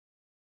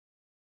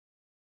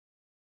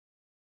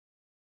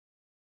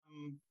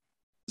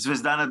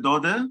Zvezdana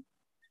Dode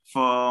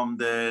from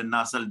the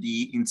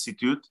Nasledie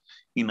Institute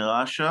in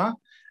Russia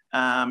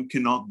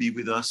cannot be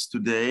with us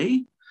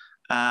today.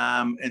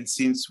 And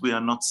since we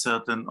are not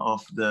certain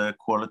of the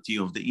quality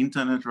of the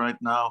internet right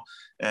now,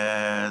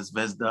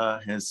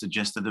 Zvezda has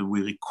suggested that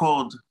we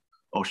record,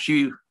 or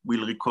she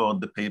will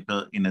record the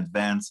paper in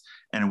advance,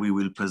 and we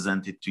will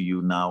present it to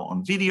you now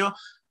on video,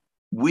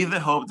 with the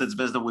hope that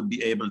Zvezda would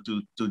be able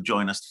to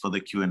join us for the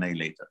Q&A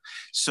later.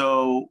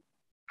 So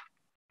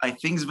I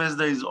think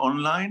Zvezda is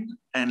online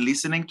and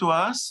listening to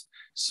us.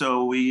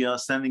 So we are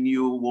sending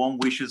you warm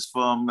wishes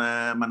from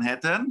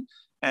Manhattan,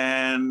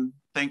 and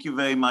thank you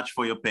very much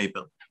for your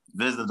paper.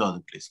 Zvezda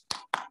Dode, please.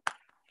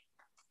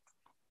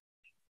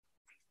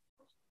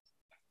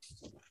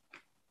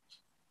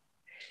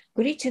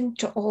 Greeting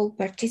to all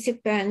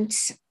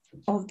participants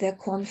of the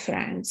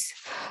conference.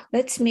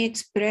 Let me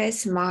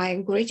express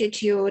my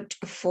gratitude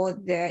for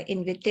the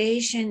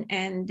invitation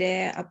and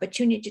the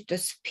opportunity to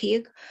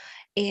speak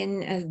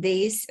in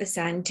this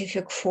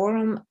scientific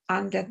forum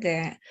under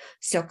the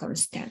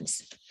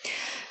circumstance.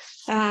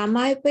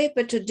 My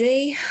paper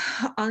today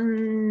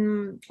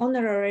on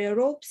honorary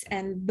robes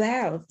and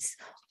belts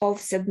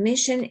of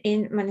submission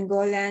in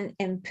Mongolian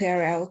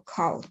imperial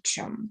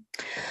culture.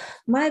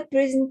 My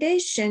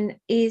presentation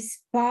is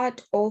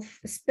part of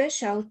a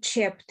special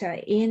chapter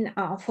in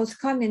a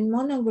forthcoming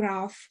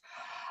monograph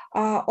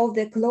of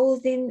the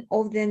clothing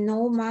of the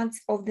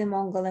nomads of the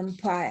Mongol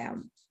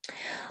Empire.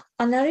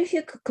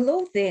 Honorific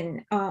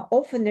clothing,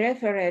 often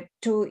referred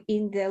to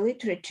in the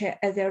literature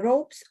as the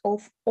robes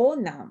of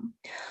honor,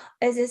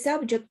 as a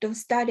subject of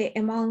study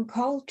among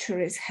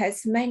cultures,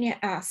 has many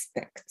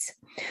aspects.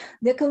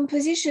 The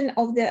composition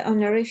of the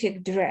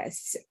honorific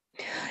dress,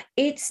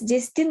 its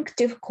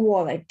distinctive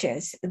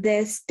qualities,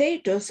 the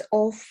status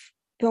of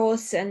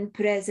person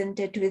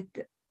presented with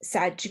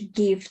such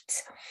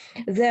gifts,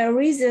 the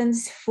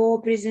reasons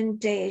for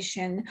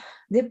presentation,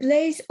 the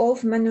place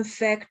of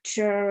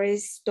manufacture,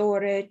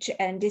 storage,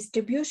 and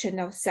distribution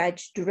of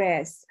such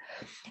dress,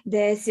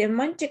 the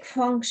semantic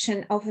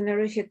function of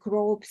honorific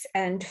robes,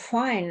 and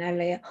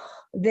finally,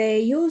 the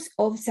use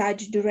of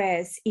such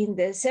dress in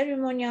the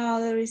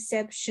ceremonial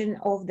reception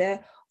of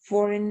the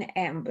foreign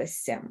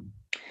embassy.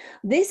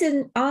 These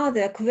and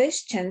other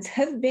questions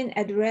have been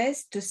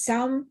addressed to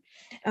some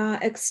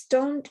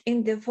extent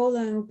in the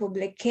following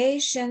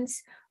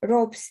publications: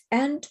 Robes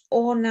and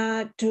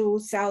Honor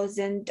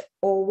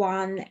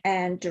 2001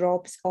 and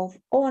Robes of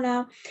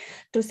Honor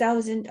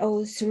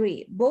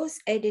 2003, both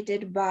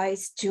edited by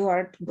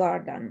Stuart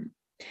Gordon.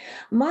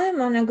 My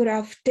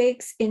monograph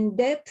takes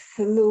in-depth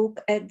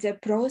look at the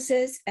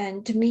process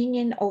and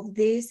meaning of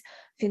this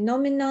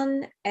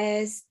phenomenon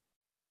as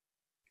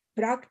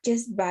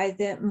practiced by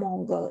the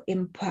Mongol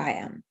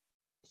Empire.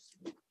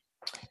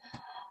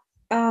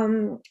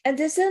 At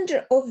the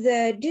center of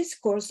the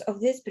discourse of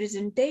this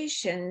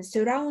presentation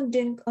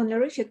surrounding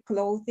honorific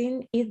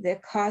clothing is the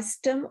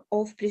custom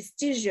of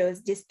prestigious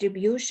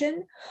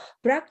distribution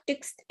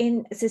practiced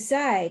in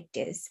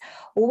societies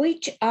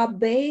which are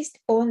based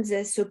on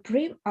the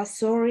supreme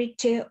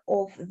authority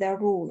of the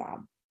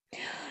ruler.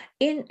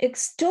 In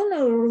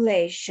external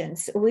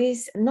relations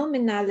with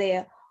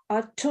nominally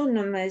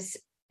autonomous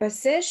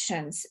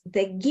possessions,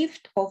 the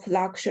gift of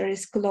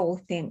luxurious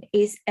clothing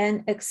is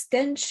an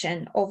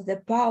extension of the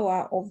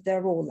power of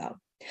the ruler.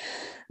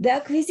 The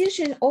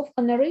acquisition of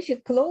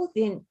honorific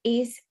clothing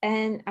is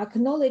an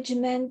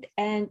acknowledgement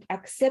and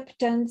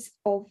acceptance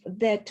of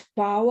that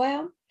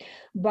power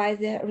by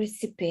the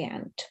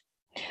recipient.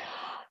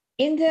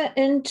 In the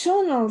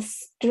internal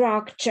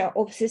structure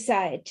of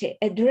society,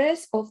 a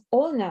dress of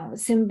honor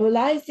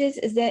symbolizes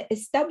the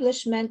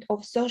establishment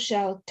of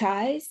social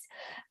ties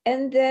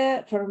and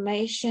the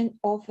formation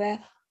of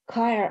a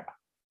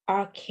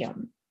hierarchy.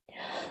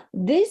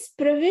 These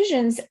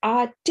provisions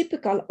are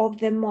typical of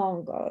the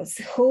Mongols,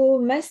 who,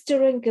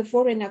 mastering a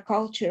foreign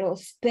cultural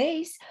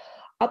space,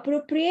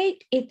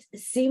 appropriate its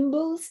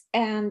symbols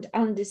and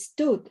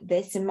understood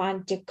the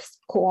semantic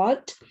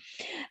code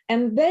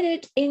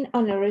embedded in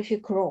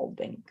honorific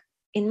robing.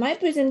 In my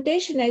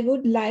presentation, I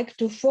would like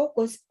to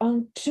focus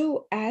on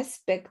two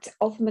aspects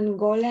of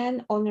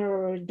Mongolian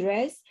honorary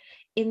dress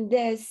in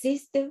their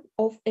system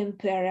of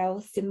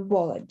imperial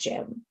symbology.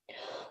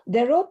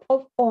 The robe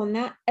of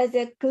honor as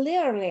a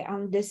clearly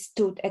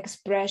understood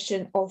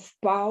expression of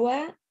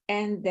power,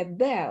 and the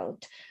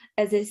belt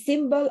as a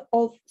symbol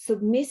of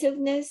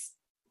submissiveness.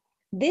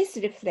 This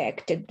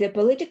reflected the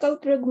political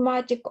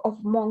pragmatic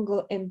of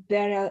Mongol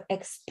imperial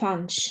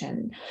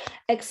expansion,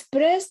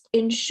 expressed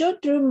in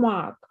short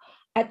remark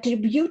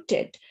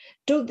attributed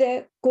to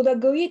the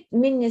Kulaguit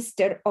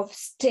Minister of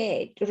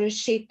State,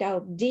 Rashid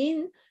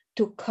al-Din,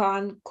 to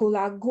Khan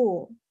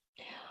Kulagu.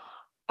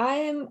 I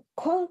am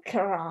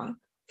conqueror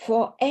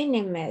for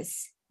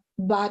enemies,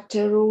 but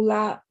a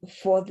ruler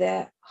for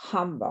the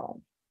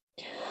humble.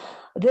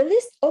 The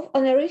list of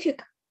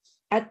honorific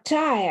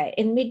attire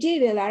in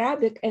medieval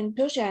Arabic and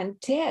Persian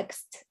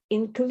texts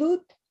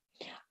include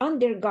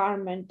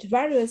undergarment,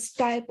 various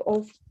types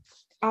of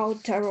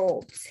outer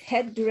robes,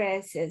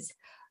 headdresses,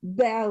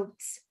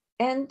 belts,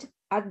 and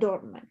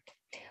adornment.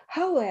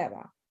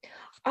 However,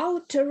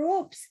 outer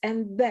robes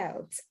and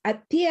belts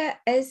appear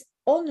as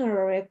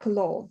honorary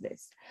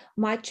clothes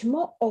much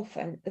more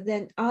often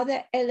than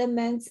other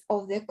elements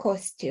of the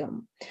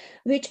costume,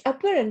 which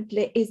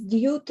apparently is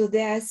due to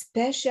their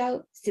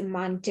special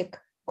semantic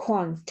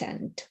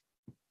content.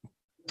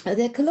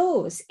 The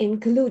clothes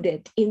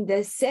included in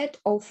the set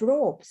of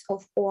robes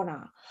of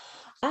honor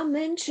are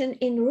mentioned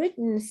in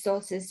written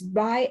sources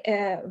by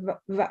a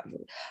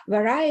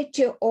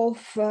variety of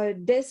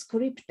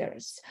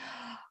descriptors,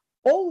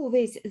 all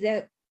with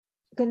the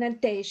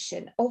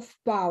connotation of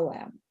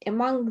power.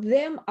 Among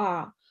them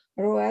are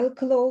royal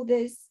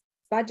clothes,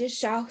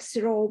 Padishah's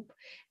robe,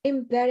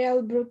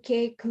 imperial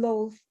brocade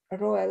cloth,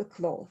 royal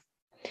cloth,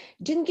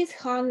 Genghis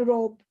Khan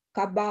robe,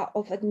 Kaaba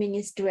of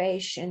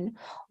administration,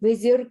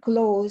 vizier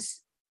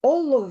clothes,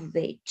 all of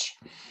which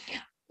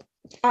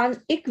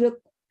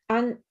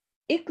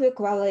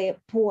unequivocally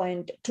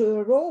point to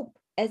a robe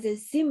as a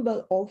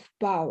symbol of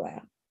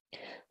power.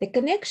 The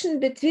connection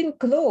between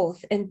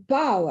cloth and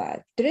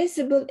power,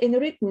 traceable in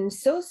written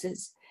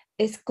sources,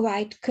 is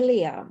quite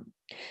clear.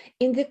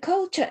 In the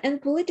culture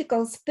and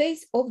political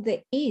space of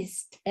the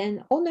East,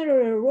 an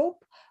honorary robe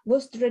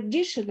was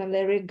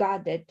traditionally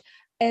regarded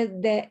as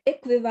the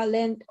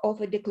equivalent of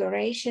a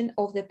declaration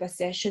of the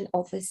possession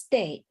of a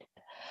state.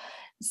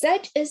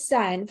 Such a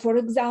sign, for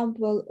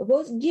example,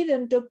 was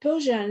given to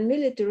Persian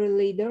military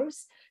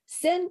leaders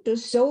sent to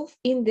serve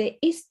in the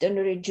eastern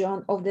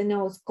region of the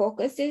North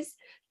Caucasus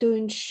to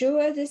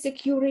ensure the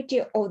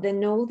security of the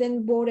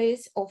northern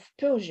borders of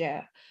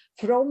Persia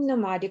from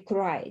nomadic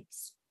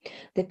raids.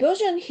 The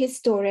Persian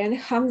historian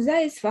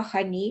Hamza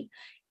Isfahani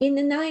in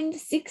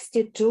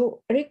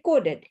 962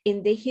 recorded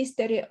in the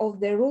history of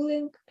the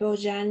ruling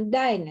Persian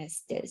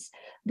dynasties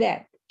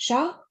that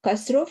Shah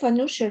Khosrow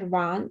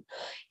Anushirvan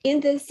in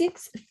the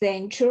 6th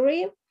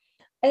century,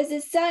 as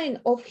a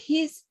sign of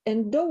his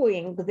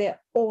endowing the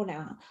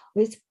honor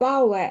with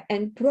power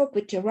and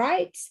property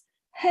rights,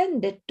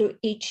 handed to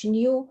each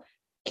new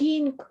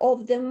king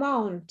of the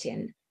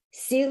mountain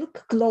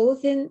silk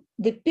clothing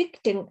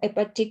depicting a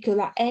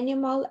particular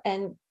animal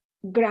and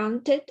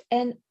granted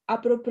an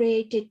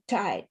appropriated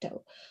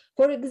title.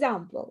 For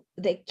example,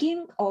 the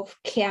king of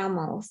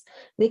camels,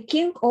 the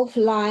king of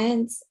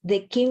lions,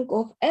 the king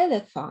of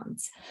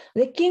elephants,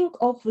 the king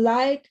of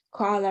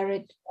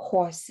light-colored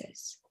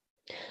horses.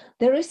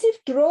 The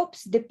received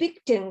robes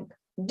depicting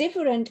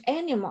different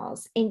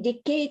animals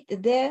indicate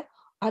their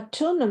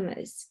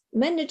autonomous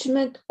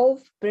management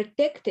of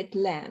protected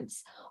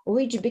lands,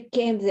 which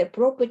became the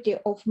property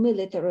of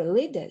military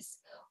leaders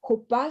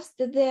who passed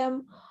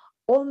them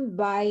on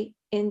by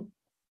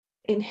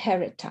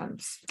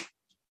inheritance.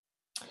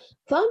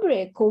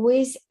 Fabric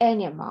with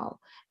animal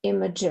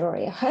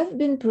imagery have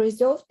been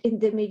preserved in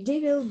the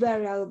medieval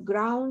burial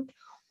ground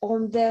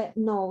on the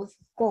North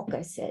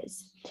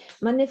Caucasus,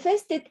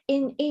 manifested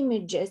in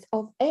images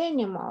of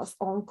animals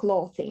on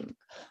clothing.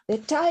 The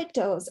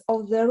titles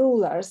of the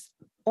rulers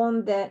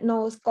on the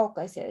North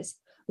Caucasus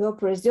were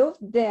preserved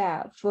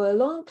there for a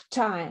long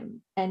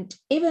time and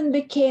even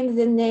became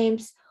the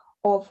names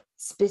of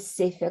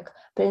specific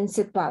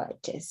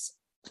principalities.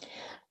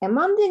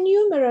 Among the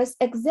numerous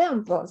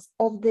examples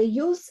of the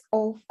use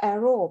of a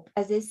robe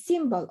as a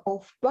symbol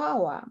of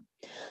power,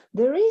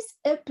 there is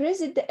a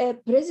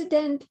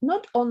president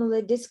not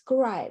only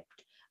described,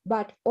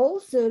 but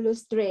also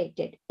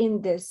illustrated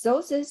in the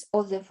sources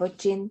of the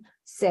 14th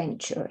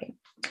century.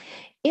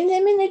 In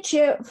the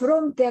miniature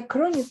from the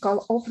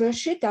Chronicle of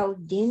Rashid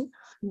al-Din,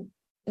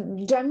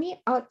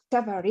 Jami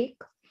al-Tawarik,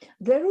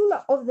 the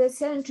ruler of the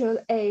Central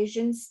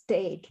Asian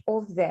state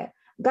of the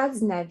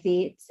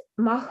Ghaznavids,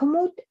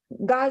 Mahmud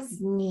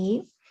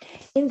Ghazni,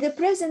 in the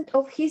presence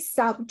of his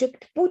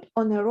subject, put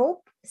on a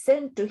robe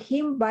sent to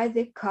him by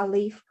the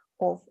Caliph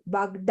of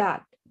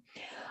Baghdad.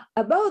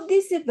 About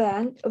this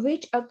event,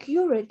 which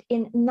occurred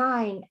in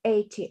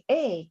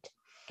 988,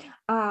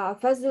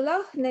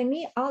 Fazullah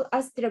Nami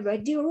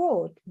al-Astrabadi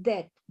wrote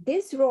that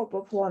this robe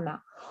of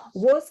honor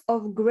was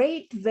of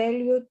great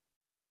value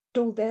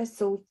to the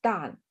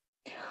Sultan.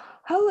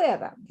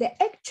 However,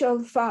 the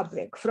actual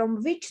fabric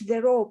from which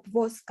the robe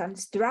was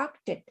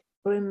constructed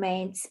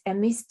remains a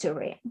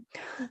mystery.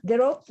 The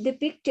robe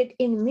depicted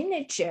in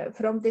miniature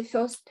from the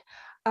first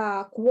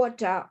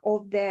quarter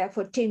of the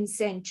 14th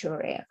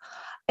century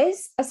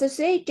is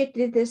associated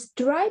with the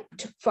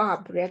striped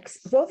fabrics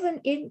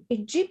woven in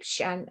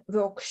Egyptian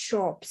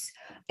workshops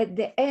at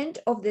the end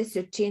of the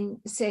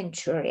 13th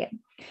century.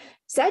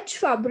 Such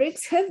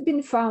fabrics have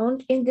been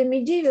found in the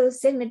medieval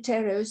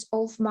cemeteries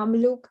of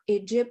Mamluk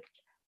Egypt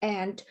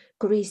and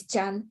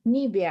Christian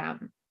Nubia.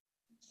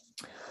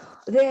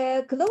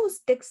 The close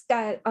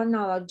textile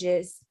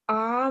analogies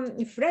are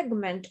a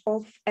fragment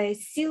of a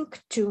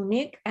silk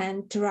tunic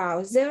and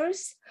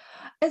trousers,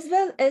 as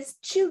well as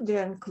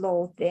children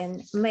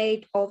clothing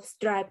made of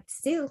striped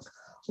silk,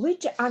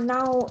 which are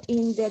now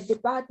in the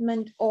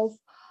Department of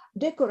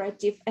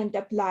Decorative and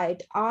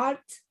Applied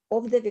Arts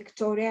of the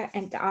Victoria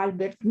and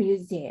Albert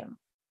Museum.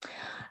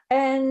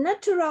 A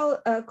natural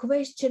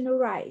question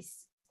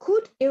arises.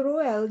 could a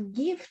royal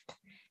gift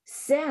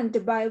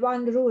sent by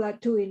one ruler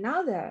to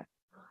another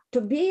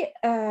to be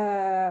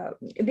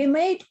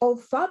made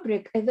of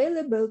fabric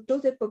available to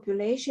the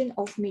population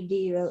of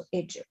medieval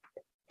Egypt?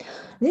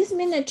 This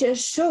miniature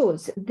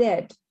shows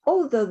that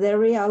although the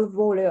real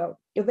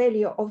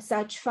value of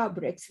such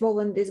fabrics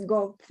woven with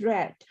gold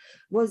thread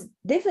was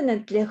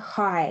definitely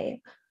high,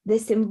 the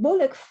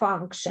symbolic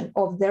function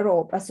of the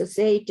robe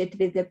associated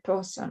with the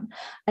person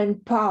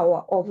and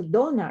power of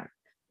donor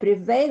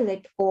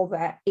prevailed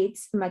over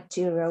its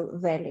material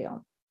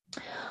value.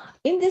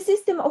 In the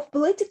system of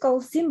political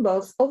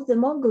symbols of the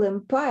Mongol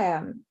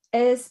Empire,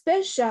 a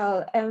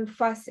special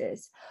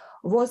emphasis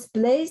was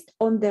placed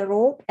on the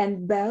robe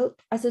and belt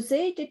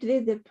associated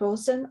with the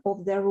person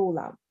of the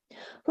ruler.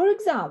 For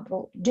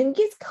example,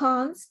 Genghis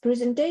Khan's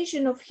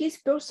presentation of his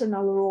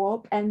personal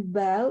robe and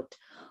belt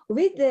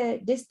with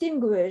the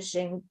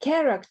distinguishing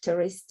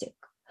characteristic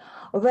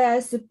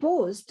were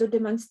supposed to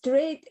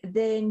demonstrate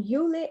the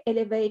newly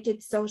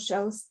elevated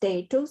social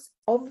status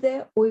of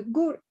the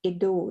Uyghur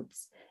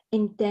Idudes'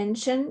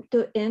 intention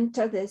to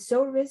enter the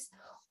service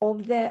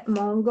of the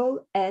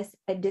Mongol as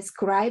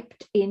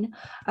described in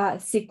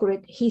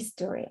Secret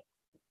History.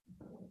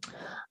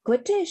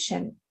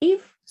 Quotation: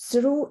 "If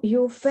through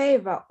your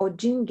favor, O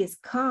Genghis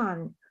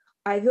Khan,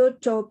 I were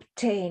to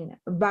obtain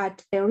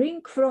but a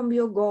ring from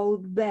your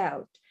gold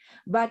belt,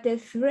 but a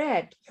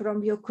thread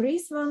from your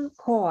crimson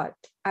cord,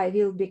 I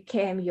will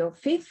become your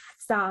fifth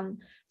son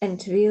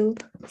and will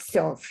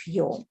serve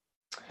you."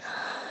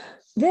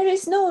 There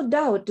is no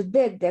doubt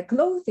that the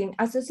clothing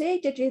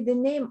associated with the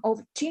name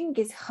of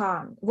Genghis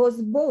Khan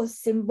was both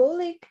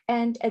symbolic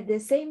and at the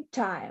same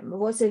time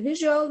was a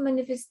visual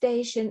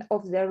manifestation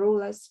of the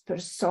ruler's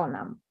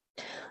persona.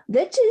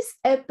 That is,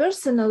 a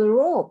personal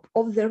robe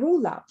of the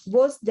ruler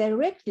was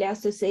directly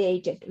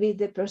associated with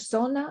the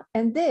persona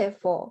and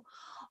therefore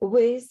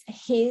with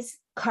his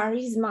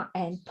charisma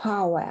and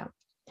power.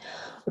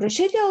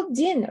 Rashid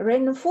al-Din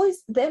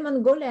reinforced the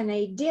Mongolian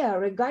idea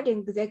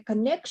regarding the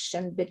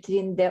connection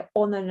between the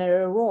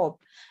honorary robe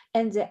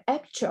and the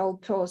actual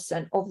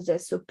person of the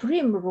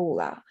supreme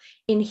ruler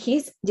in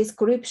his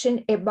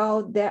description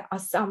about the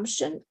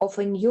assumption of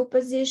a new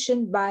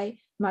position by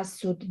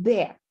Masud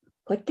Bey.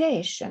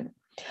 Quotation: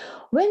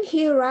 "When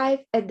he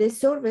arrived at the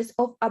service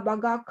of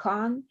Abaga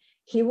Khan,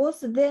 he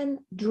was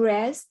then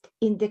dressed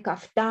in the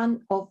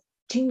kaftan of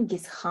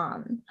Genghis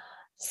Khan,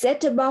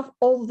 set above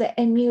all the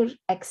emirs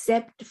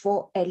except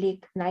for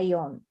Elik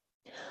Nayon."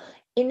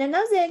 In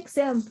another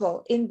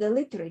example in the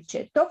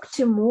literature, Tok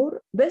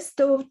Timur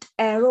bestowed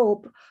a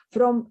robe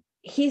from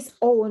his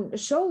own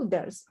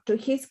shoulders to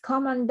his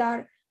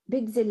commander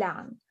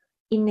Bigzilan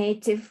in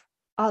native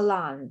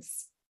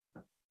Alans.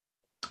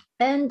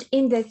 And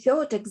in the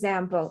third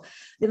example,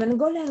 the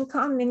Mongolian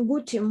Khan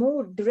Mingu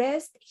Timur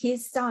dressed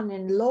his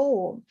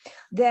son-in-law,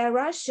 the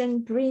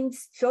Russian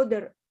Prince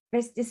Fyodor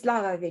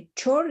Restislavovich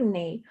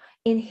Chorny,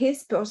 in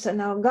his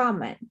personal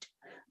garment.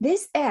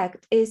 This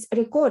act is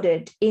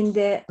recorded in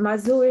the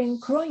Mazurin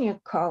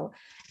Chronicle,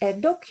 a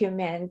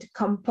document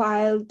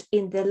compiled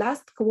in the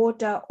last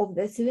quarter of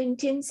the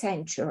 17th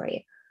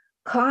century.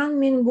 Khan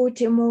Mingu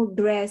Timur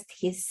dressed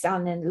his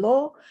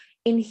son-in-law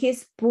in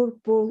his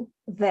purple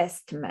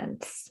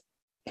vestments.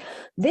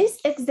 These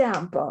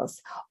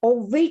examples,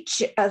 of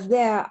which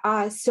there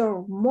are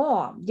so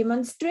more,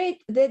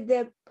 demonstrate that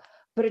the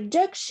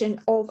projection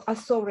of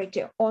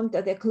authority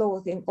onto the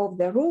clothing of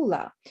the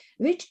ruler,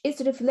 which is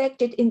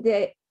reflected in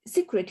the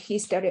secret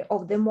history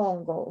of the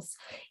Mongols,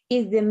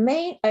 is the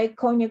main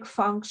iconic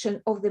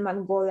function of the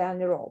Mongolian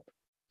robe.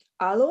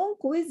 Along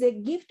with the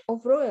gift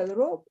of royal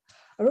robe,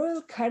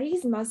 royal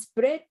charisma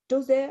spread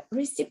to the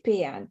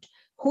recipient,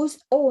 whose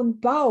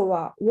own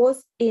power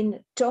was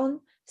in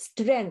turn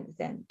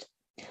strengthened.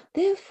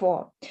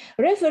 Therefore,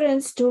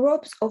 reference to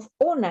robes of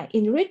honor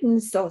in written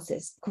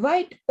sources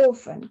quite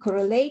often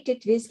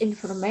correlated with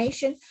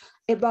information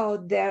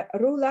about the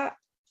ruler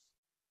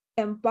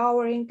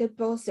empowering a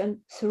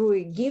person through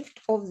a gift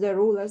of the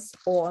ruler's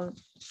own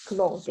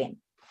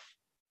clothing.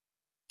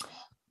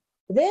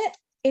 The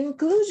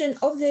inclusion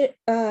of the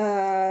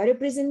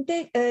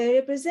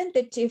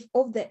representative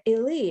of the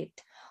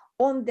elite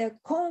on the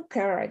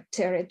conquered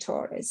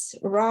territories,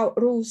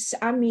 Rus,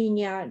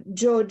 Armenia,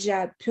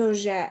 Georgia,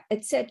 Persia,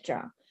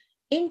 etc.,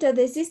 into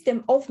the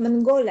system of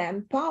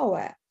Mongolian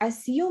power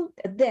assumed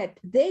that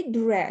they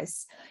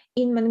dress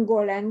in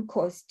Mongolian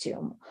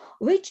costume,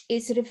 which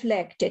is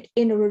reflected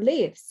in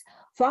reliefs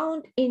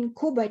found in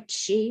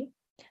Kubachi,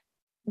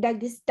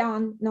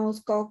 Dagestan,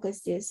 North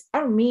Caucasus,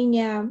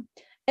 Armenia,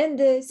 and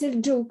the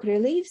Seljuk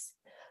reliefs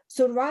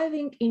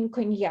surviving in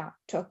Konya,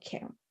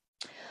 Turkey.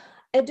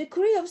 A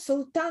decree of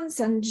Sultan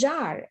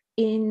Sanjar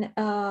in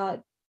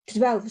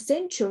 12th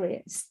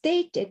century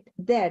stated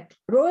that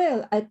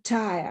royal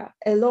attire,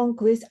 along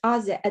with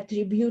other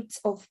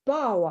attributes of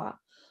power,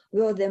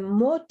 were the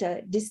most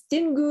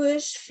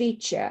distinguished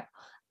feature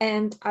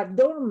and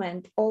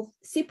adornment of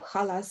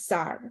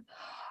Siphalasar,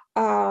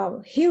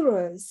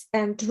 heroes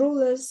and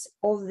rulers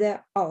of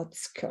the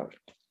outskirt.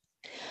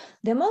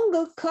 The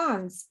Mongol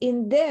Khans,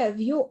 in their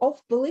view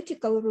of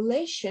political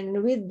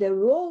relation with the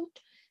world,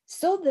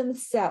 saw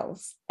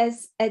themselves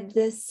as at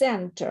the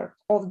center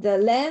of the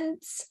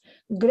lands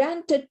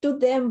granted to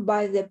them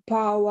by the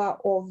power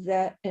of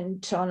the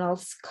internal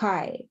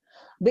sky,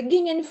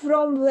 beginning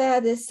from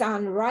where the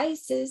sun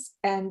rises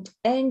and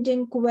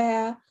ending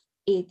where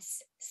it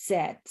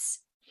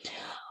sets.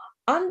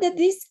 Under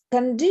these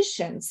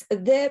conditions,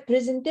 the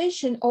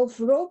presentation of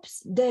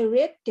robes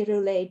directly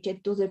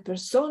related to the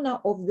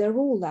persona of the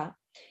ruler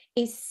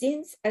is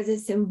seen as a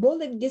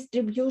symbolic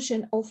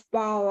distribution of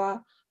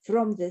power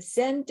from the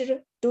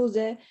center to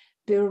the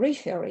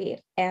periphery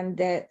and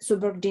the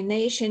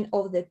subordination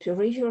of the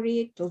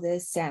periphery to the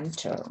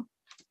center.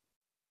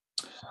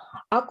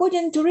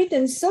 According to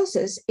written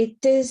sources,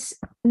 it is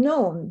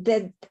known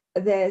that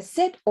the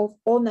set of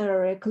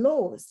honorary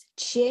clothes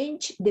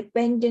change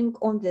depending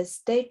on the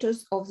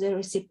status of the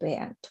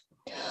recipient.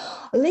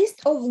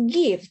 List of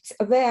gifts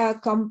were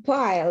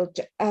compiled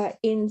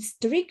in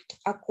strict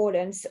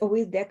accordance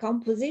with the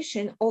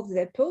composition of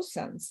the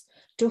persons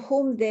to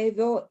whom they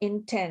were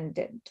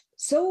intended.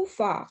 So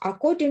far,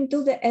 according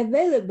to the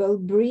available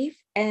brief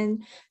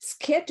and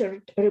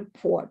scattered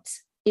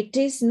reports, it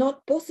is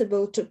not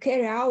possible to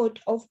carry out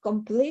of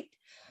complete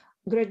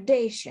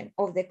gradation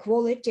of the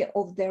quality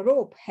of the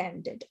robe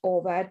handed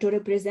over to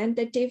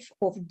representatives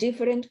of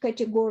different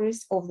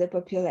categories of the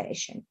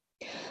population.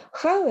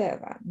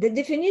 However, the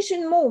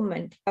defining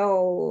moment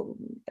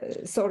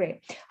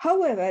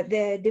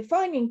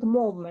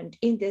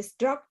in the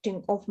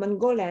structuring of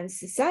Mongolian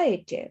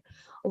society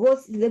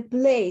was the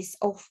place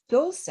of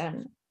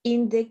person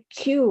in the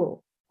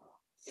queue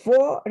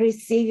for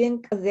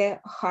receiving the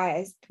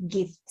highest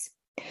gifts.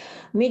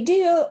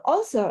 Medieval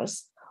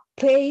authors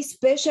pay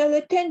special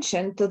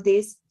attention to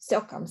this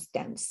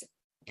circumstance.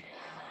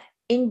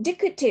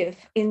 Indicative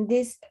in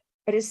this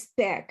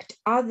respect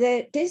are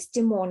the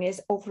testimonies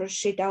of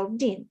Rashid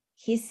al-Din.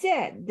 He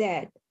said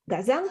that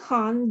Ghazan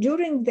Khan,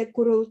 during the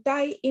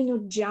Kurultai in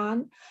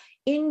Ujjain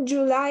in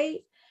July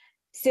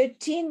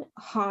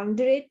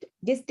 1300,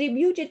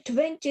 distributed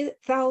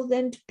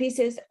 20,000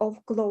 pieces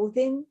of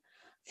clothing,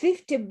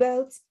 50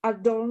 belts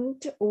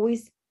adorned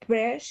with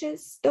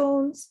precious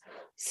stones,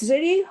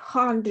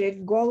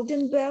 300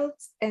 golden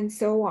belts, and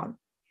so on.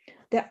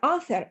 The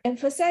author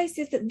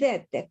emphasizes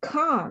that the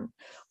Khan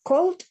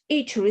called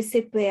each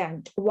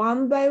recipient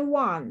one by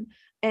one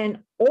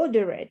and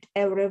ordered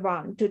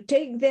everyone to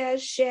take their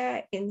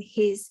share in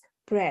his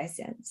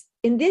presents.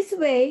 In this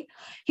way,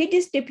 he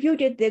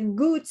distributed the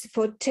goods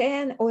for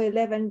 10 or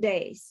 11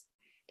 days.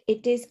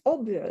 It is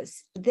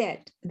obvious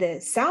that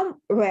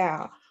some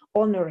were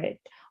honored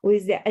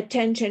with the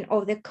attention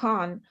of the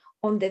Khan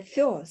on the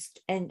first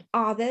and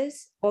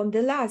others on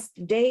the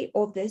last day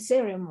of the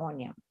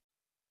ceremony.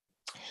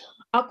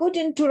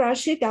 According to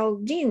Rashid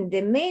al-Din,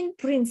 the main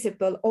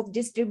principle of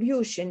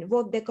distribution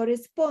was the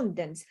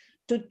correspondence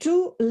to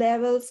two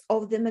levels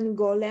of the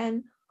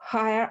Mongolian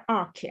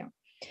hierarchy,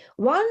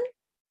 one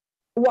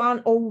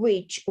of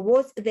which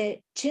was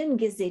the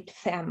Chingizid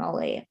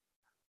family,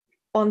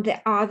 on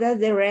the other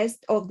the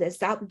rest of the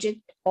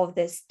subject of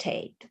the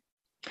state.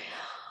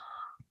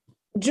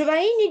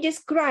 Giovanni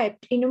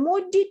described in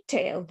more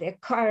detail the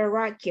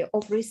hierarchy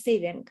of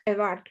receiving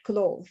award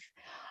cloth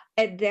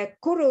at the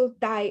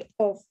Kurultai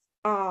of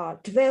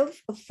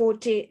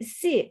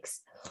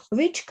 1246,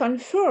 which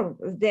confirmed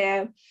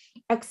the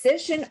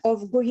accession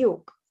of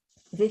Guyuk.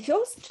 The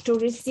first to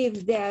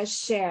receive their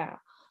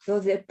share were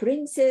the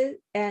princes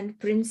and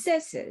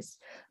princesses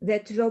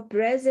that were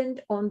present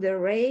on the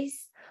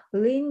race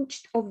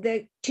lineage of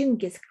the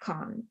Chinggis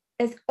Khan,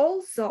 as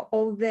also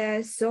of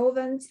their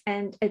servants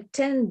and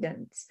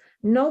attendants,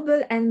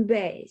 noble and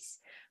base,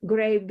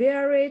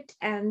 gray-bearded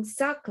and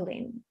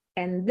suckling,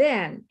 and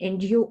then, in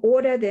due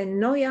order, the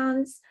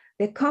Noyans,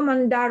 the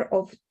commander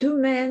of 2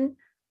 men,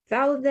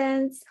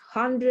 thousands,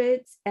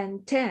 hundreds,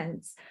 and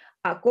tens,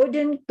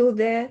 according to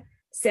the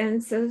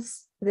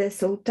census, the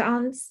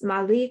sultans,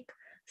 malik,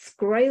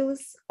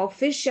 scribes,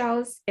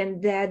 officials,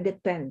 and their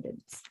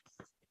dependents.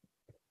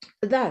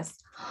 Thus,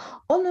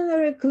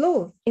 honorary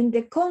cloth in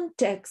the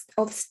context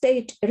of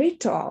state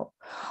ritual,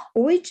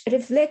 which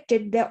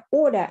reflected the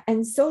order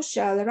and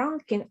social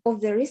ranking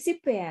of the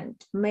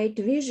recipient, made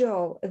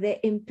visual the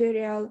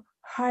imperial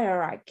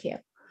hierarchy.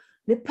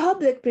 The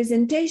public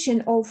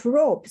presentation of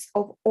robes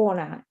of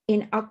honor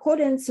in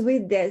accordance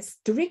with the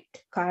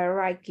strict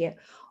hierarchy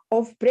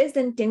of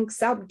presenting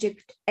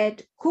subject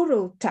at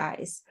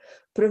Kurultais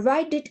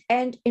provided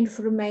an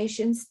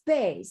information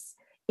space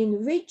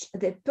in which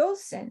the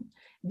person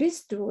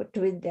bestowed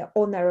with the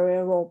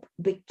honorary robe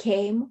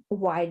became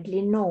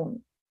widely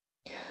known.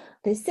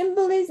 The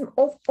symbolism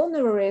of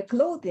honorary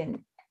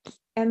clothing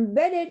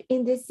embedded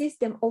in the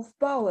system of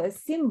power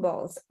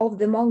symbols of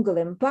the Mongol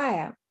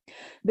Empire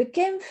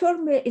became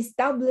firmly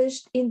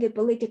established in the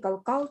political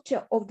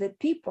culture of the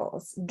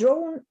peoples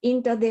drawn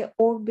into the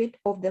orbit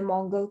of the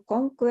Mongol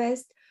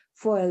conquest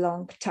for a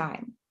long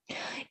time.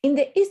 In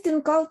the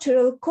Eastern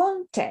cultural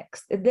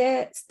context,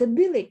 the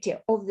stability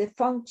of the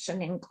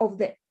functioning of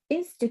the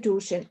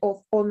institution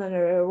of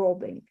honorary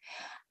robing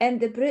and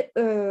the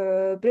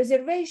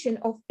preservation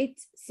of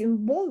its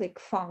symbolic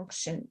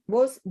function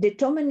was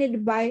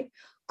determined by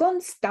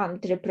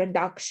constant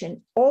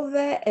reproduction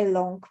over a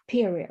long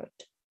period.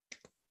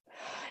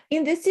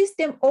 In the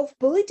system of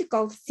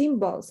political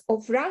symbols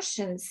of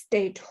Russian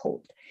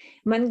statehood,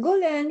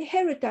 Mongolian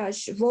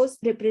heritage was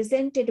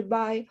represented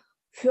by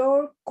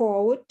fur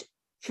coat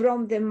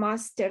from the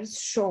master's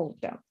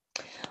shoulder,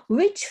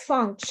 which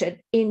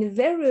functioned in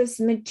various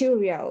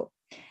material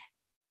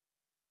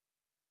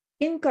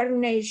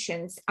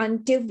incarnations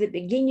until the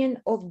beginning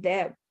of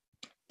the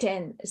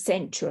 10th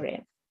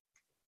century.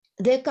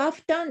 The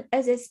kaftan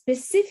as a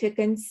specific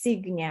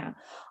insignia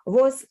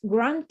was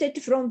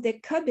granted from the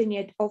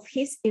cabinet of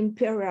His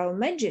Imperial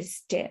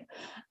Majesty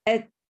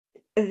at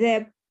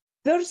the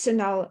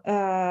personal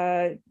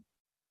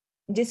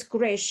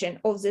discretion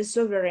of the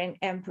sovereign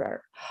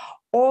emperor,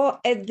 or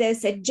at the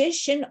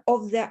suggestion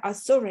of the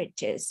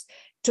authorities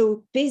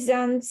to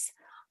peasants,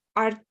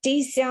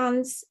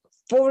 artisans,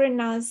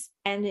 foreigners,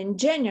 and in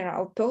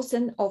general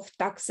persons of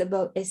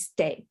taxable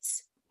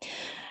estates.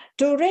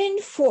 To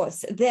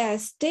reinforce their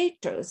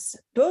status,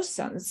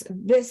 persons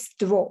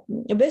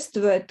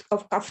bestowed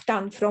of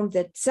kaftan from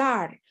the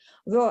Tsar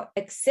were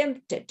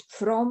exempted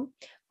from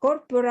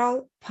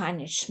corporal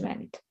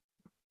punishment.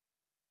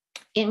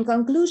 In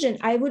conclusion,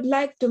 I would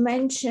like to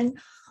mention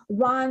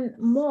one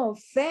more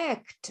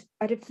fact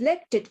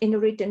reflected in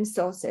written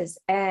sources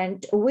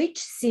and which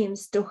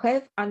seems to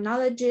have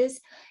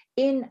analogies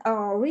in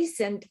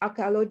recent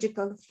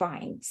archaeological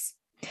finds.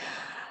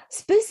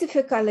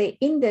 Specifically,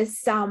 in the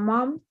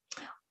summer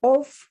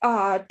of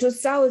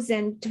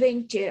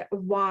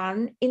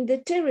 2021, in the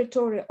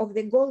territory of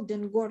the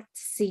Golden Gourd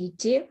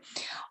city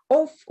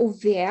of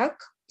Uvek,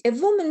 a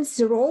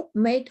woman's robe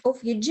made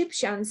of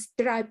Egyptian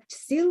striped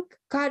silk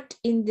cut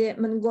in the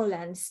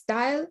Mongolian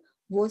style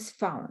was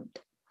found.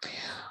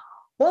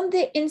 On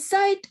the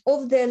inside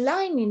of the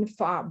lining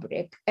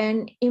fabric,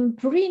 an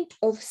imprint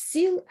of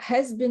seal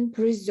has been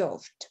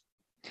preserved,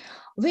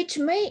 which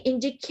may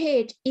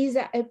indicate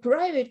either a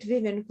private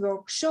weaving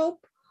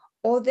workshop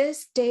or the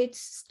state's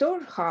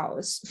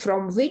storehouse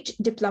from which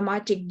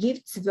diplomatic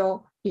gifts were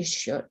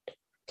issued.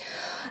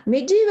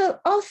 Medieval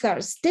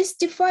authors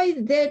testify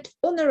that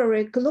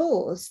honorary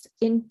clothes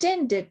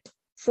intended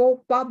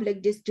for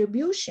public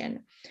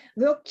distribution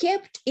were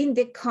kept in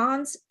the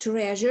Khan's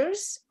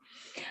treasures,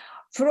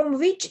 from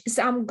which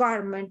some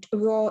garments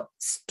were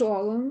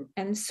stolen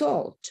and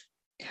sold.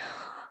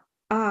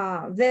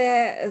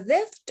 The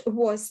theft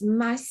was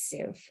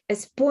massive,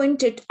 as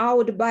pointed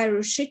out by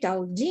Rashid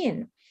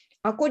al-Din.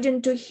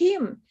 According to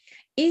him,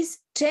 is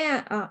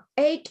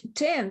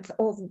 8/10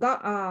 of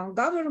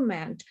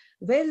government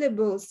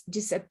valuables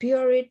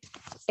disappeared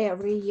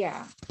every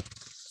year.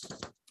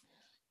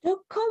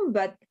 To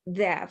combat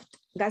theft,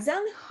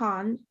 Ghazan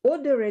Khan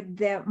ordered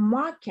the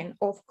marking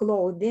of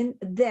clothing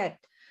that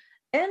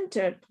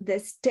entered the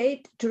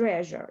state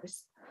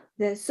treasures.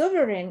 The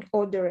sovereign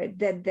ordered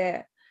that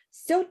the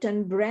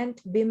certain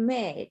brand be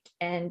made,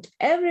 and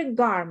every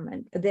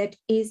garment that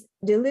is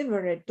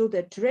delivered to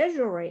the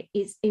treasury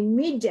is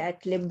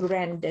immediately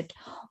branded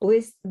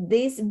with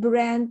this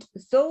brand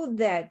so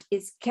that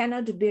it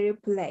cannot be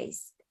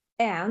replaced,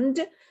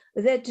 and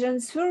the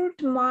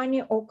transferred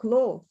money or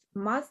cloth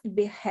must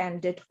be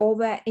handed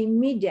over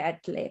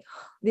immediately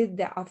with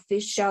the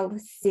official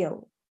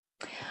seal.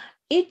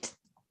 It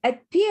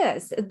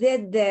appears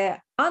that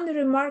the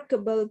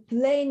unremarkable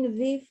plain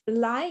weave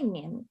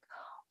lining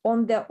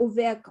on the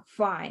Uvek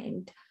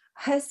find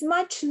has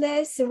much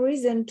less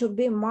reason to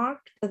be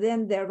marked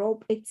than the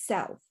robe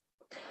itself.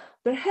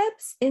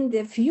 Perhaps in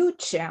the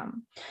future,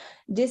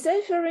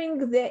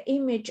 deciphering the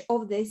image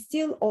of the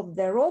seal of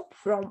the robe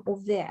from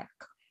Uvek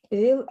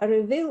will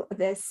reveal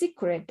the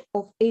secret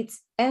of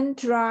its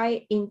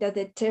entry into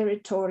the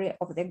territory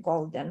of the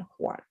Golden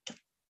Horde.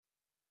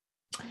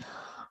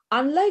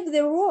 Unlike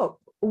the robe,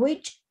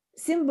 which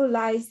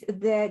symbolized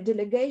the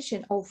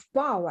delegation of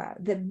power,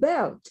 the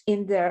belt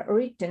in the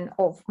written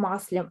of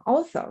Muslim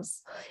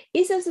authors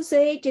is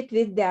associated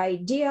with the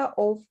idea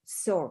of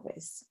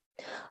service.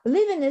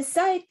 Leaving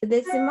aside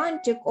the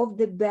semantic of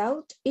the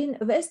belt in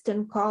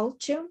Western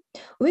culture,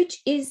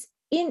 which is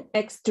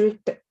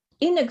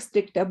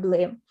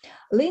inextricably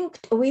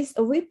linked with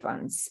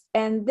weapons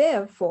and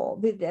therefore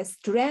with the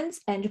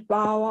strength and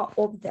power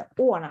of the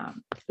honor,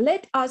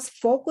 let us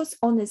focus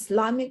on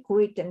Islamic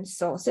written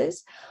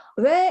sources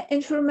where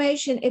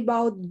information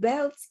about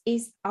belts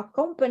is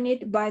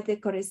accompanied by the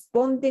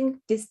corresponding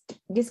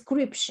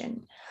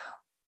description: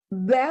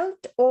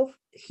 belt of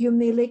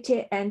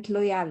humility and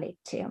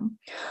loyalty,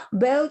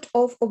 belt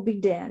of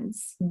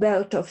obedience,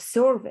 belt of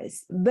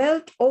service,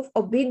 belt of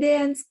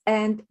obedience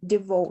and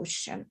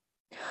devotion.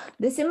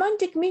 The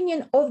semantic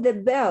meaning of the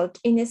belt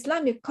in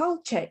Islamic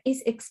culture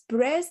is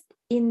expressed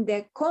in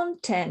the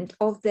content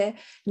of the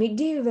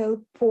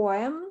medieval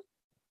poem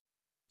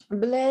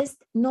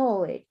Blessed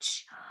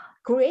Knowledge,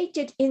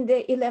 created in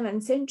the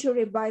 11th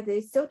century by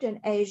the Southern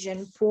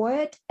Asian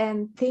poet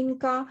and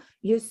thinker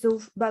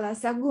Yusuf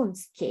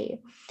Balasagunsky,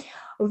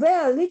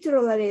 where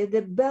literally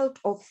the belt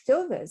of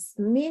service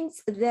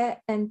means the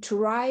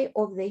entry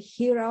of the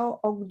hero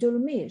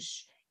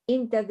Ogdulmish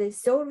into the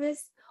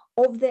service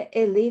of the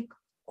Elik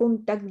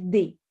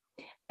Kuntagdi,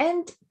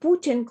 and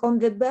putting on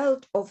the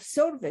belt of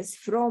service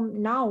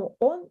from now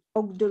on,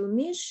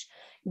 Ogdulmish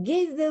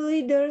gave the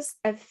leaders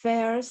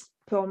affairs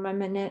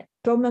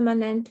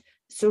permanent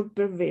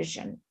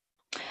supervision.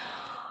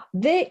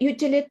 The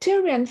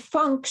utilitarian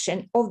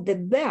function of the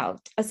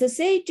belt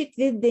associated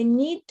with the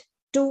need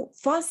to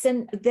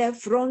fasten the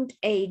front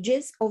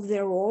edges of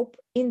the robe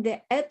in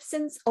the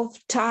absence of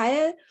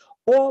tie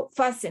or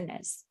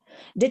fasteners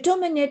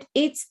determined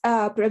its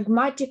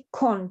pragmatic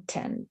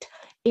content.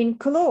 In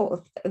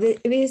cloth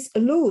with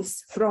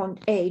loose front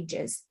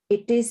edges,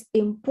 it is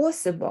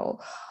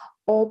impossible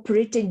or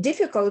pretty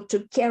difficult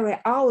to carry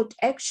out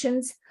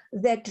actions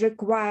that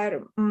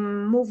require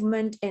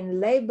movement in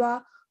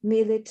labor,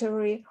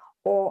 military,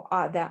 or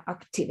other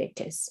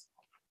activities.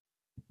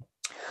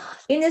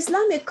 In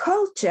Islamic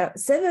culture,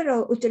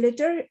 several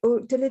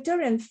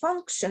utilitarian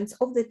functions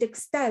of the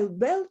textile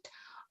belt,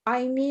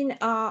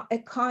 are a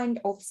kind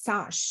of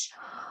sash,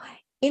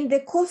 in the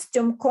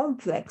costume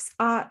complex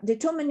are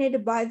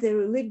determined by the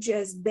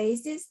religious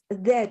basis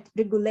that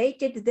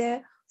regulated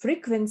the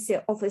frequency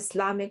of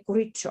Islamic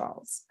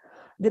rituals.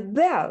 The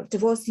belt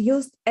was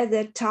used as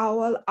a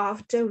towel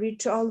after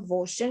ritual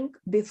washing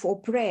before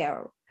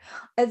prayer,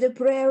 as a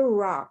prayer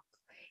rug.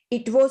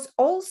 It was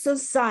also a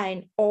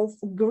sign of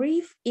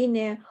grief in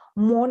a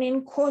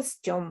mourning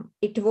costume.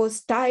 It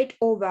was tied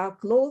over a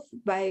cloth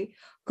by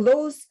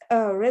close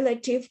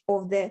relative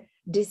of the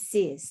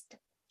deceased.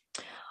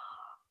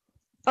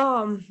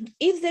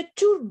 If the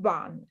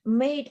turban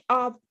made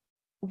up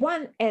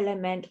one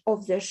element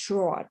of the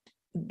shroud,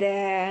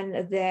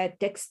 then the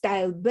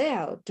textile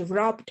belt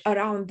wrapped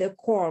around the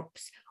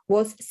corpse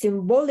was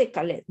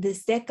symbolically the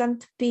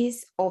second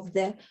piece of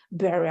the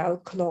burial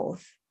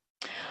cloth.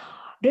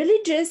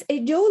 Religious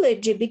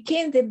ideology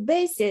became the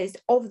basis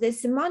of the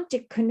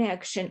semantic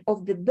connection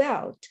of the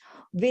belt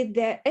with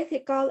the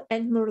ethical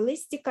and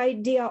moralistic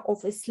idea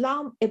of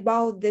Islam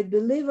about the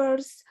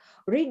believer's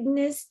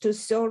readiness to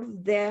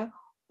serve their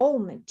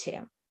Almighty,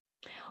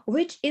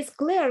 which is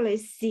clearly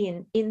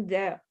seen in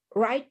the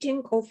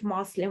writing of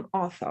Muslim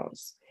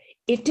authors.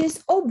 It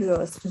is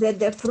obvious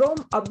that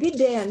from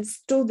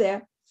obedience to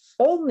the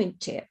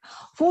Almighty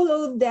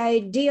followed the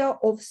idea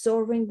of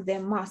serving the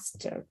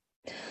master.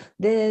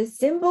 The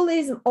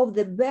symbolism of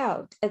the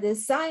belt as a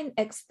sign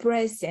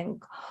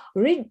expressing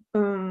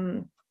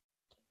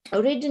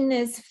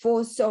readiness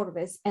for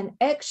service and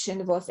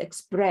action was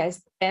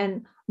expressed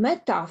in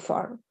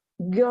metaphor,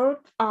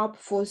 geared up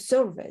for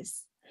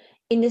service.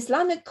 In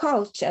Islamic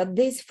culture,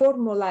 this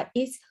formula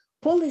is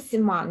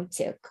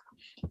polysemantic.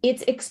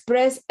 It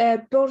expresses a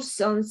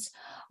person's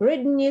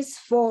readiness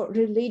for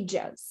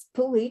religious,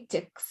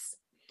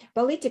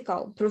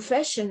 political,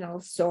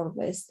 professional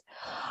service,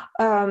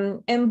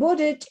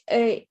 embodied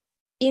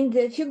in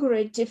the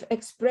figurative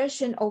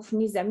expression of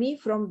Nizami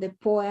from the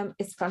poem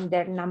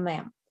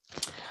Iskandernameh.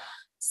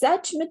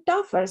 Such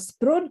metaphors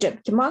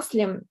project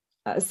Muslim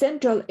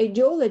central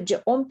ideology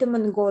onto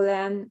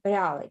Mongolian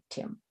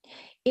reality.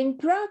 In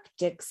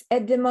practice,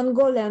 at the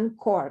Mongolian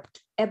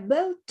court, a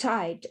belt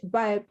tied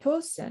by a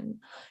person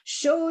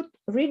showed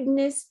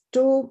readiness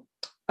to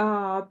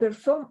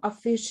perform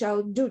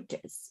official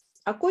duties.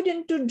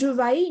 According to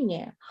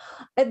Juvaini,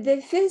 at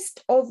the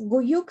feast of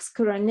Guyuk's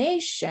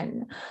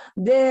coronation,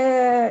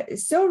 the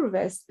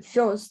servers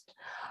first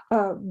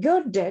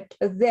girded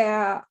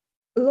their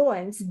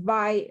loins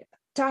by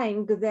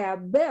tying their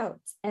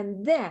belts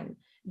and then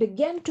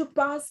began to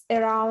pass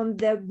around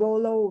the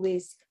bolo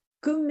with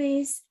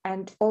kumis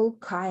and all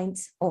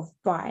kinds of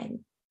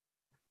wine.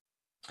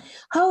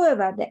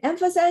 However, the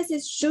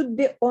emphasis should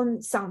be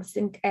on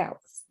something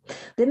else.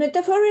 The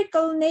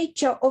metaphorical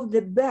nature of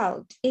the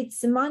belt, its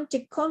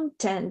semantic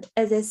content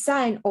as a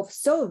sign of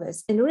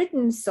service in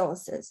written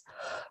sources,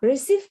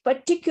 receive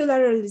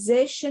particular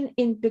realization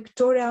in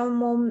pictorial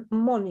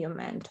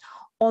monument,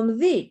 on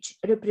which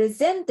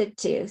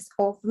representatives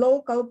of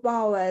local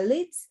power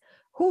elites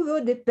who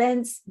were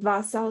dependents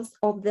vassals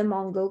of the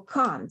Mongol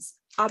Khans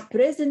are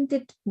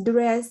presented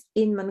dressed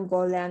in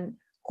Mongolian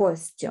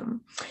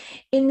costume,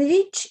 in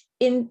which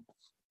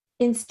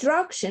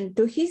instruction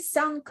to his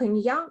son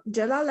Kanya,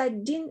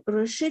 Jalal-ad-Din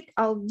Rashid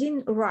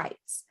al-Din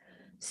writes,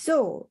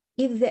 "So,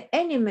 if the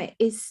enemy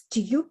is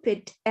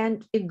stupid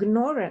and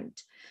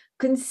ignorant,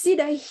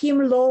 consider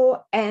him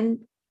low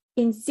and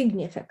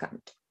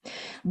insignificant.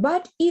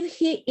 But if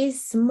he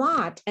is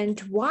smart and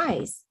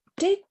wise,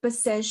 take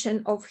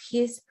possession of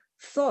his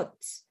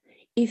thoughts.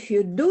 If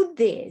you do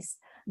this,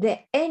 the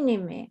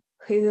enemy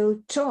who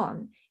will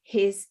turn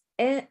his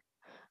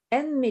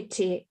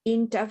enmity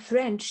into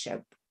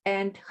friendship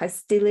and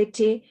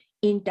hostility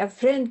into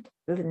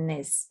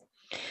friendliness.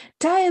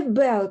 Tie a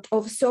belt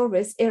of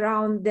service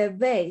around the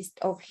waist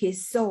of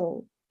his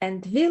soul.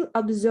 and will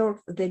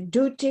observe the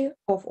duty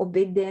of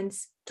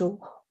obedience to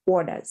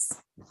orders.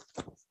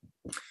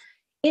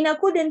 In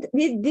accordance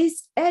with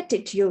this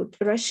attitude,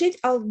 Rashid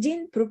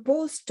al-Din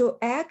proposed to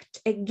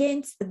act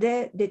against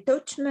the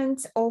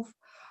detachments of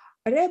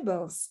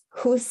rebels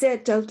who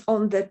settled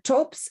on the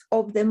tops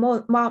of the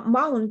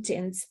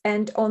mountains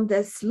and on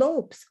the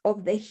slopes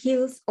of the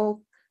hills of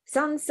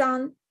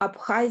Sansan,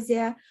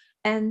 Abkhazia,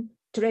 and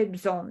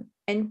Trebizond,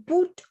 and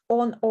put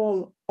on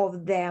all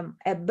of them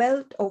a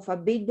belt of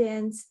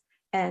obedience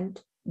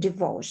and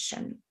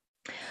devotion.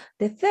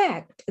 The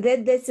fact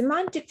that the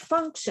semantic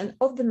function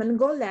of the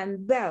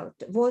Mongolian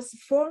belt was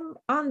formed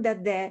under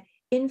the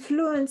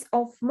influence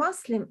of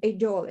Muslim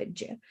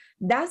ideology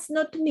does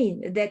not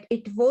mean that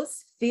it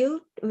was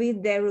filled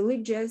with the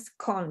religious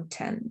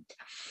content.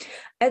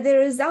 As a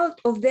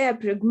result of their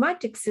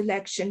pragmatic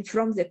selection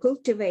from the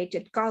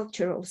cultivated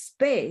cultural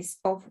space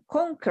of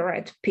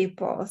conquered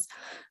peoples,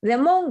 the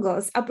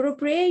Mongols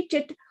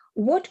appropriated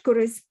what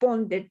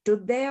corresponded to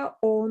their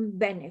own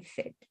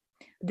benefit.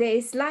 The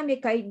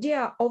Islamic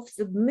idea of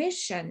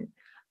submission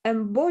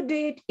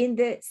embodied in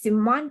the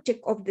semantic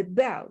of the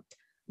belt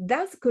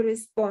thus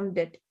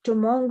corresponded to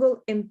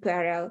Mongol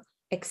imperial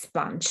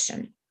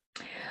expansion.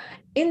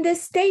 In the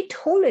state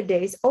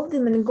holidays of the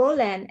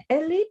Mongolian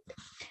elite,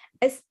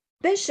 a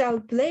special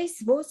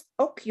place was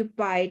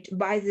occupied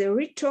by the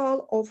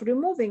ritual of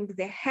removing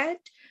the head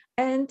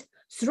and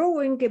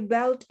throwing a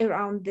belt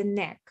around the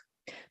neck,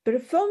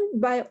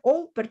 performed by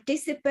all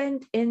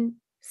participants in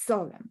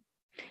solemn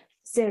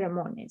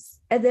ceremonies.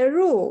 As a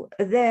rule,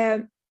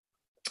 the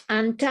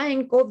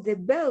untying of the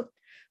belt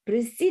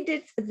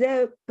preceded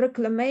the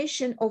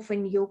proclamation of a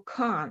new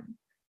Khan.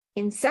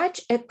 In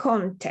such a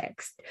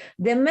context,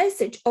 the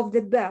message of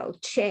the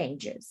belt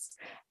changes,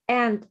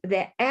 and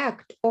the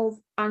act of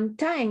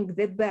untying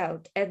the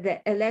belt at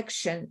the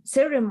election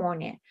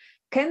ceremony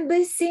can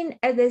be seen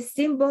as a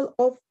symbol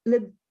of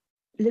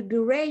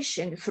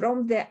liberation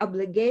from the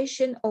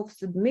obligation of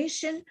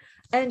submission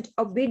and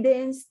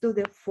obedience to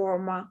the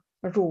former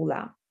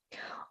ruler.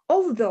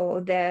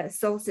 Although the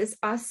sources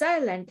are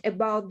silent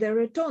about the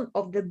return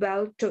of the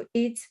belt to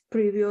its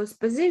previous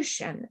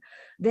position,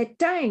 the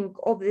tying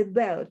of the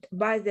belt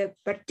by the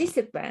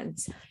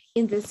participants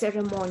in the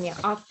ceremony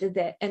after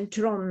the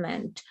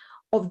enthronement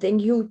of the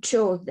new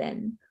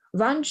chosen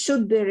one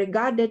should be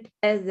regarded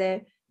as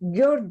a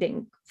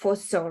girding for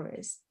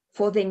service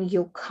for the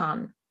new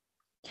Khan.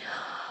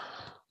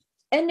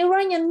 An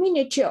Iranian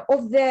miniature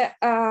of the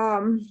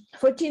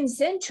 14th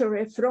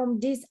century from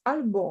this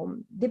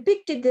album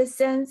depicted the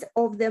sense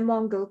of the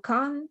Mongol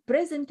Khan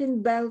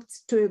presenting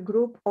belts to a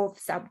group of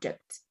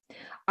subjects.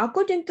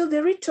 According to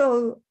the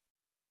ritual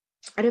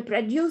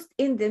reproduced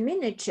in the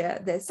miniature,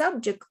 the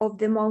subject of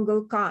the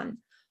Mongol Khan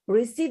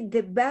received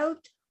the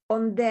belt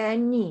on their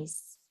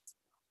knees,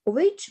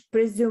 which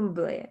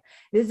presumably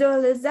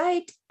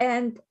visualized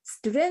and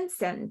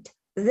strengthened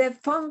the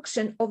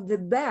function of the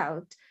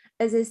belt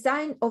as a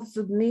sign of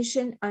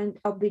submission and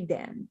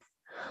obedience.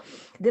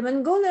 The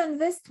Mongolian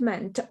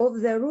vestment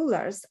of the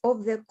rulers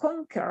of the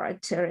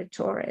conquered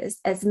territories,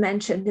 as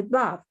mentioned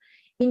above,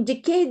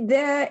 indicate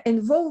their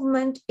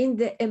involvement in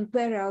the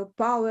imperial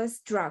power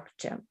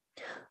structure.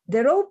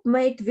 The robe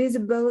made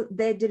visible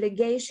the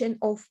delegation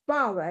of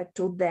power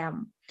to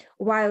them,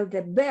 while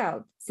the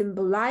belt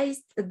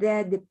symbolized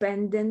their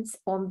dependence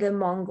on the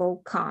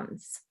Mongol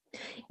Khans.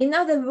 In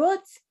other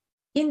words,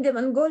 in the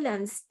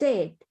Mongolian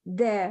state,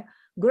 the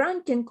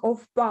granting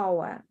of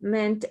power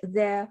meant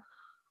the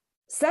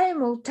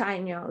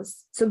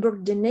simultaneous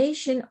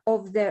subordination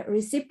of the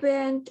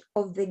recipient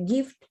of the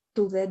gift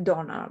to the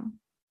donor.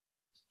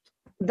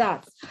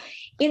 Thus,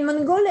 in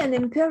Mongolian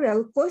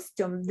imperial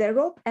costume, the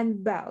robe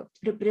and belt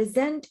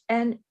represent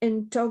an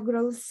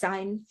integral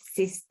sign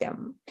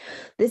system.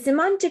 The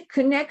semantic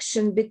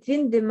connection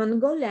between the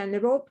Mongolian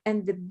robe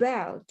and the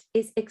belt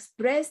is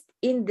expressed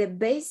in the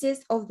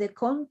basis of the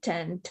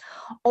content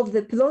of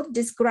the plot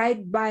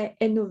described by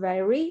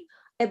Enuveri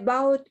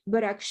about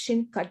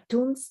Barakshin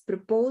Khatun's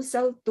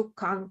proposal to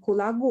Khan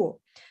Kulagu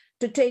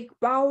to take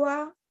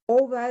power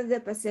over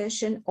the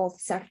possession of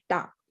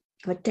Sartaq.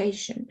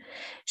 Quotation.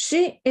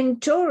 She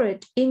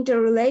entered into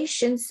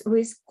relations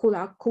with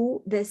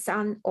Kulaku, the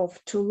son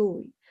of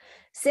Tului,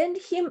 sent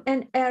him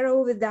an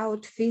arrow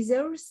without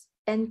feathers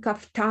and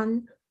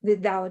kaftan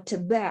without a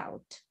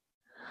belt,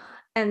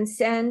 and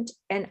sent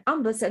an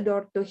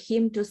ambassador to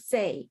him to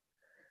say,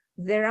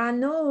 "There are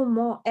no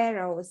more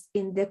arrows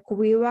in the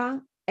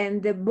quiver,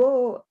 and the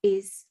bow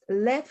is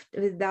left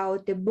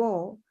without a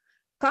bow.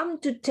 Come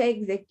to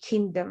take the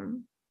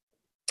kingdom."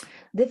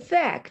 The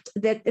fact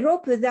that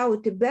rope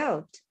without a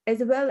belt, as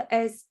well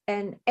as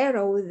an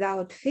arrow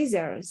without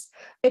feathers,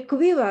 a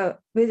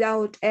quiver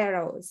without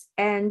arrows,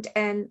 and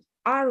an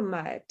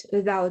armlet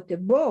without a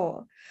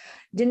bow,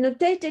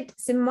 denoted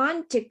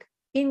semantic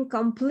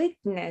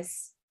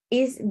incompleteness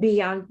is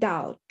beyond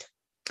doubt.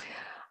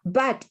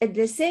 But at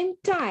the same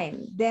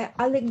time, the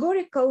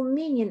allegorical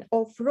meaning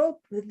of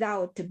rope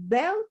without a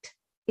belt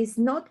is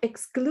not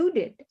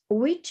excluded,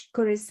 which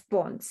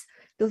corresponds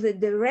to the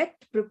direct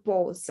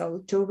proposal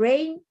to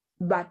reign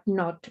but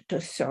not to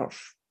serve.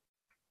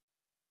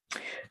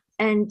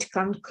 And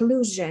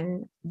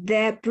conclusion,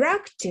 the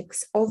practice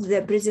of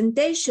the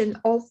presentation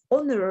of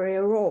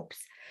honorary robes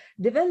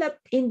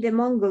developed in the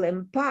Mongol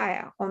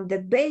Empire on the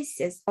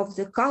basis of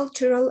the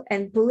cultural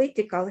and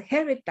political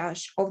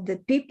heritage of the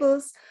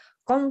peoples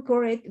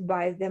conquered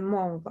by the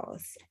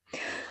Mongols.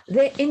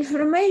 The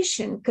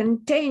information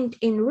contained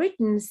in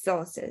written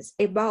sources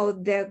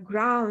about the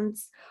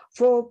grounds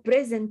for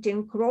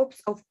presenting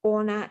robes of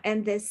honor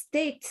and the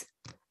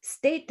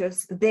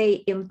status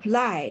they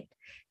implied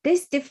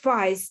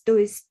testifies to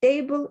a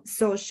stable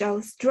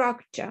social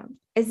structure,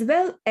 as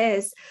well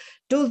as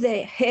to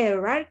the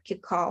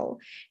hierarchical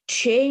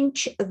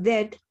change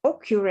that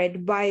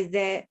occurred by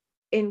the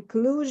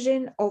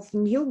inclusion of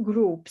new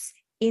groups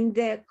in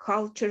the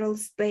cultural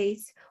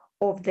space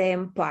of the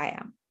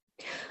empire.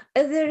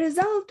 As a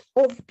result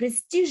of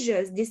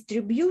prestigious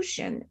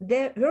distribution,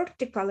 the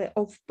verticality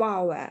of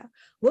power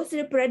was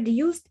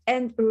reproduced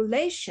and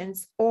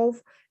relations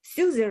of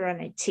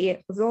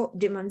suzerainty were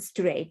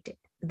demonstrated.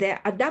 The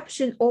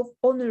adoption of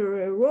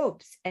honorary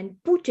robes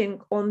and putting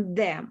on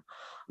them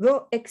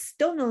were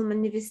external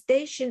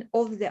manifestation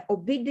of the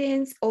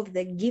obedience of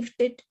the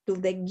gifted to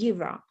the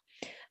giver,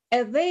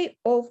 a way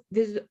of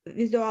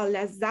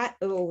visualizing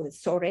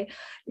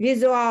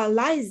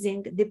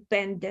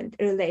dependent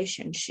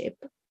relationship.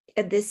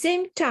 At the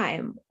same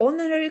time,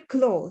 honorary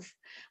clothes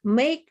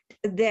make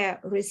the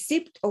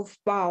receipt of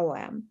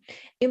power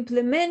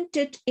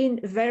implemented in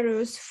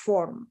various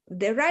forms: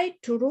 the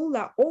right to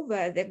rule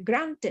over the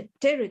granted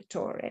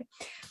territory,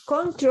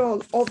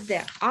 control of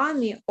the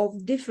army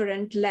of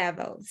different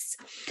levels,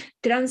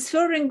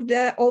 transferring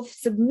of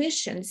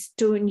submissions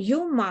to a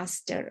new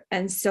master,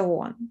 and so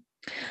on.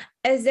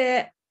 As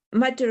a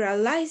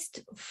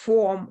materialized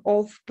form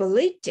of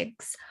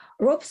politics,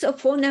 robes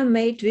of honor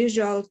made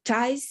visual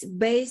ties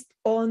based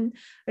on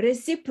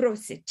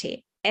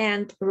reciprocity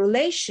and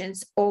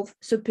relations of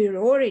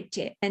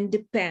superiority and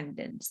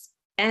dependence,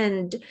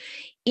 and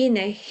in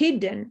a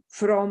hidden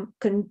form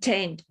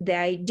contained the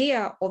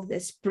idea of the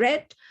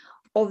spread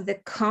of the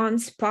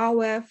Khan's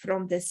power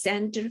from the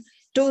center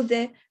to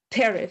the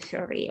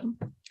periphery.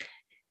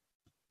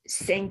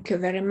 Thank you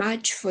very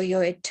much for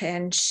your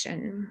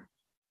attention.